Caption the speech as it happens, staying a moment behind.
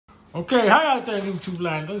Okay, hi out there, YouTube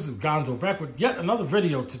land. This is Gonzo back with yet another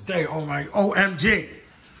video today. Oh my OMG.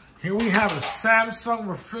 Here we have a Samsung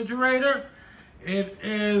refrigerator. It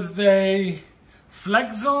is the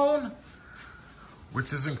Flex Zone,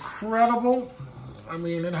 which is incredible. I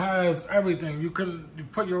mean, it has everything. You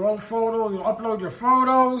put your own photo, you upload your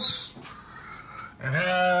photos. It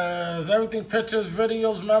has everything, pictures,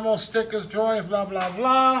 videos, memos, stickers, drawings, blah, blah,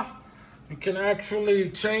 blah. You can actually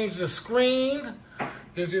change the screen.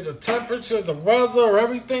 Gives you the temperature, the weather,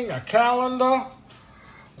 everything, a calendar.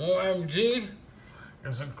 OMG.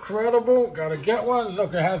 It's incredible. Gotta get one.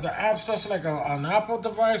 Look, it has an app just like an Apple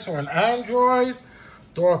device or an Android.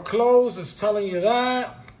 Door closed, it's telling you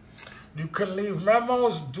that. You can leave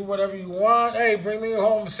memos, do whatever you want. Hey, bring me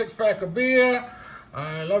home a 6-pack of beer.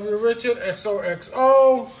 I love you, Richard.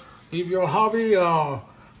 XOXO. Leave your hubby a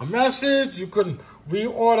message. You can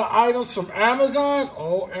reorder items from Amazon.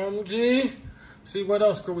 OMG. See, what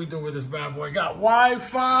else could we do with this bad boy? Got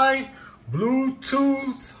Wi-Fi,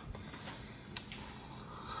 Bluetooth.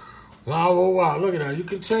 Wow, wow, wow. Look at that. You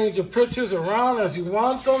can change your pictures around as you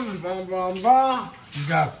want them. Blah, blah, blah. You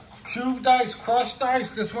got cubed ice, crushed ice.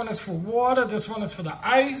 This one is for water. This one is for the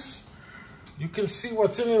ice. You can see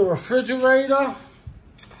what's in your refrigerator.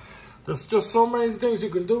 There's just so many things you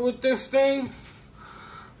can do with this thing.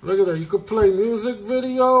 Look at that. You can play music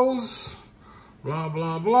videos. Blah,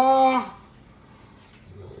 blah, blah.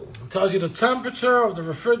 It tells you the temperature of the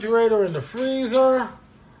refrigerator and the freezer.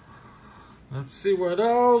 Let's see what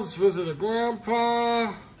else. Visit a grandpa.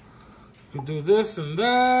 You can do this and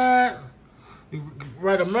that. You can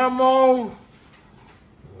write a memo.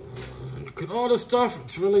 You can order stuff.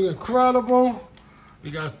 It's really incredible.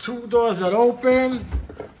 You got 2 doors that open.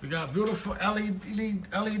 You got beautiful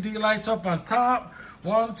LED lights up on top.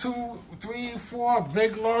 1, 2, 3, 4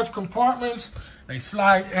 big, large compartments. They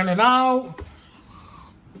slide in and out.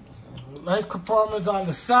 Nice compartments on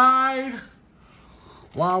the side.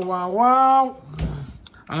 Wow, wow, wow.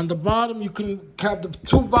 On the bottom, you can have the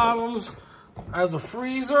 2 bottoms as a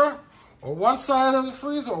freezer, or one side as a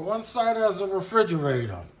freezer, or one side as a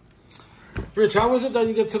refrigerator. Rich, how is it that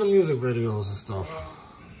you get to the music videos and stuff?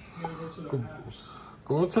 You gotta go to the apps.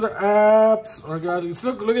 Go into the apps. I got these.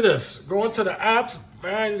 Look at this. Go into the apps,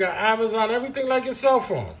 man. You got Amazon, everything like your cell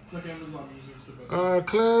phone. Like Amazon Music. I'm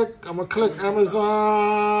gonna click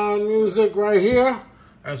Amazon Music right here.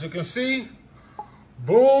 As you can see,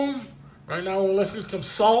 boom. Right now we're listening to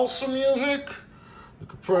salsa music. You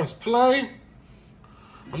can press play.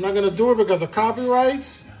 I'm not gonna do it because of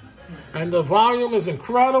copyrights. And the volume is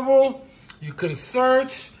incredible. You can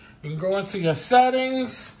search. You can go into your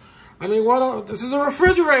settings. I mean, what else? This is a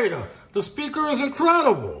refrigerator. The speaker is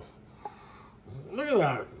incredible. Look at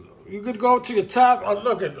that. You could go to your tab. Oh,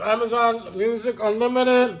 look at Amazon Music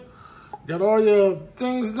Unlimited. Got all your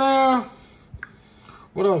things there.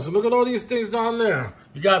 What else? Look at all these things down there.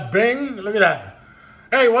 You got Bing. Look at that.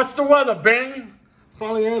 Hey, what's the weather, Bing?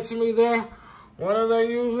 Finally answer me there. What are they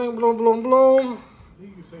using? Bloom, bloom, bloom.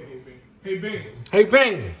 You can say, hey, Bing. Hey, Bing. Hey,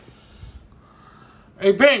 Bing.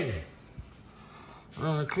 Hey, Bing.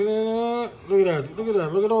 Clear that. Look at that. Look at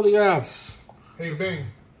that. Look at all the apps. Hey, Bing.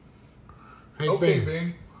 Hey, Okay, Bing.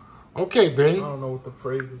 Bing. Okay, Bing. I don't know what the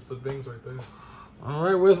phrase is, but Bing's right there. All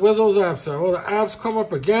right, where's those apps at? Oh, the apps come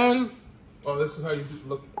up again. Oh, this is how you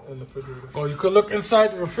look in the refrigerator. Oh, you could look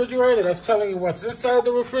inside the refrigerator. That's telling you what's inside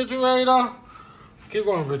the refrigerator. Keep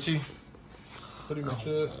going, Richie. Pretty much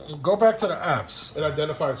it. Go back to the apps. It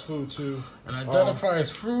identifies food, too. It identifies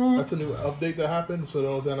food. That's a new update that happened, so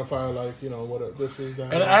it'll identify, like, you know, what this is.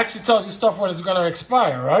 That. And it actually tells you stuff when it's going to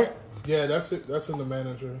expire, right? Yeah, that's it. That's in the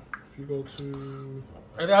manager. If you go to...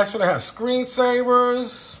 It actually has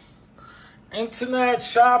screensavers, internet,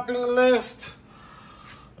 shopping list.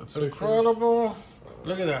 It's incredible.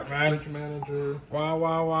 Look at that, man. Fridge manager. Wow,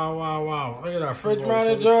 wow, wow, wow, wow. Look at that. Fridge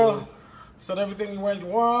manager. Set everything the way you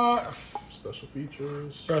want. Special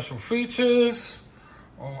features. Special features.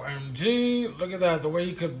 OMG. Look at that. The way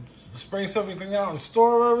you could space everything out and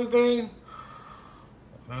store everything.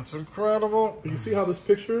 That's incredible. You see how this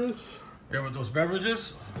picture is? Yeah, with those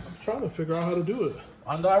beverages. I'm trying to figure out how to do it.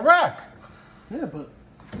 On that rack. Yeah, but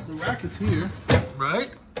the rack is here. Right?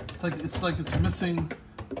 It's like it's missing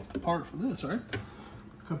part for this, right?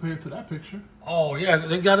 Compared to that picture. Oh, yeah.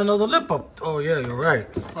 They got another lip up. Oh, yeah, you're right.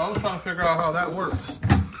 So I was trying to figure out how that works.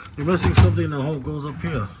 You're missing something that whole goes up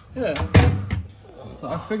here. Yeah. So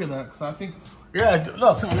I figured that, because I think... Yeah,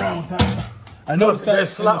 look. Something wrong with that. I noticed that in the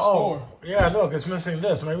store. Yeah, look, it's missing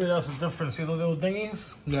this. Maybe that's the difference. See the little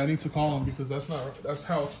dingies? Yeah, I need to call them because that's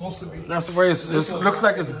how it's supposed to be. That's the way it looks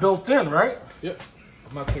like it's built in, right? Yep.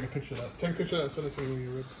 I'm not taking a picture of that. Take a picture of that and send it to me when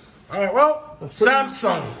you're ready. All right, well,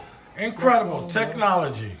 Samsung. Incredible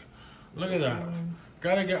technology. Look at that.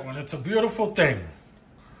 Gotta get one. It's a beautiful thing.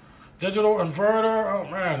 Digital inverter. Oh,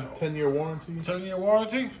 man. 10-year warranty. 10-year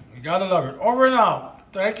warranty. You gotta love it. Over and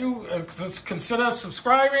out. Thank you. Consider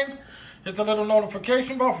subscribing. Hit the little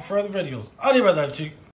notification bell for further videos. Arrivederci.